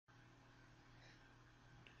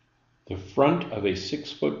The front of a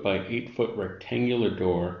 6 foot by 8 foot rectangular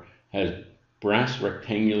door has brass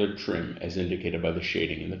rectangular trim as indicated by the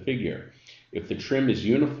shading in the figure. If the trim is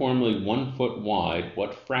uniformly 1 foot wide,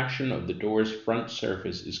 what fraction of the door's front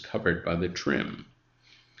surface is covered by the trim?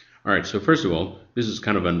 All right, so first of all, this is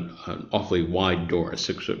kind of an awfully wide door, a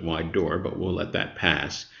 6 foot wide door, but we'll let that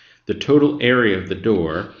pass. The total area of the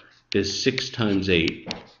door is 6 times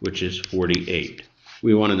 8, which is 48.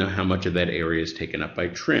 We want to know how much of that area is taken up by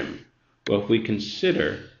trim. Well, if we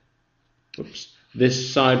consider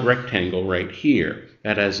this side rectangle right here,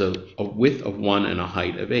 that has a width of 1 and a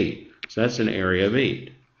height of 8. So that's an area of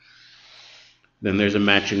 8. Then there's a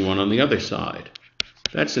matching one on the other side.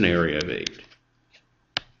 That's an area of 8.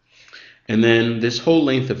 And then this whole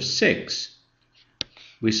length of 6,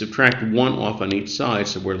 we subtract 1 off on each side,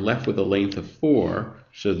 so we're left with a length of 4.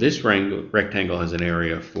 So this rectangle has an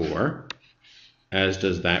area of 4, as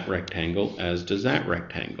does that rectangle, as does that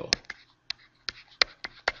rectangle.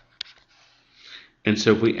 And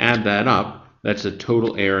so if we add that up, that's a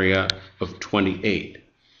total area of 28.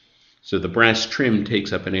 So the brass trim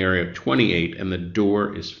takes up an area of 28 and the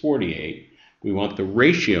door is 48. We want the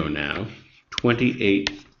ratio now,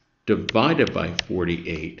 28 divided by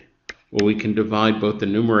 48. Well, we can divide both the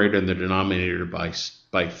numerator and the denominator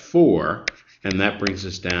by 4, and that brings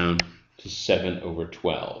us down to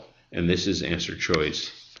 7/12. And this is answer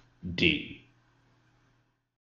choice D.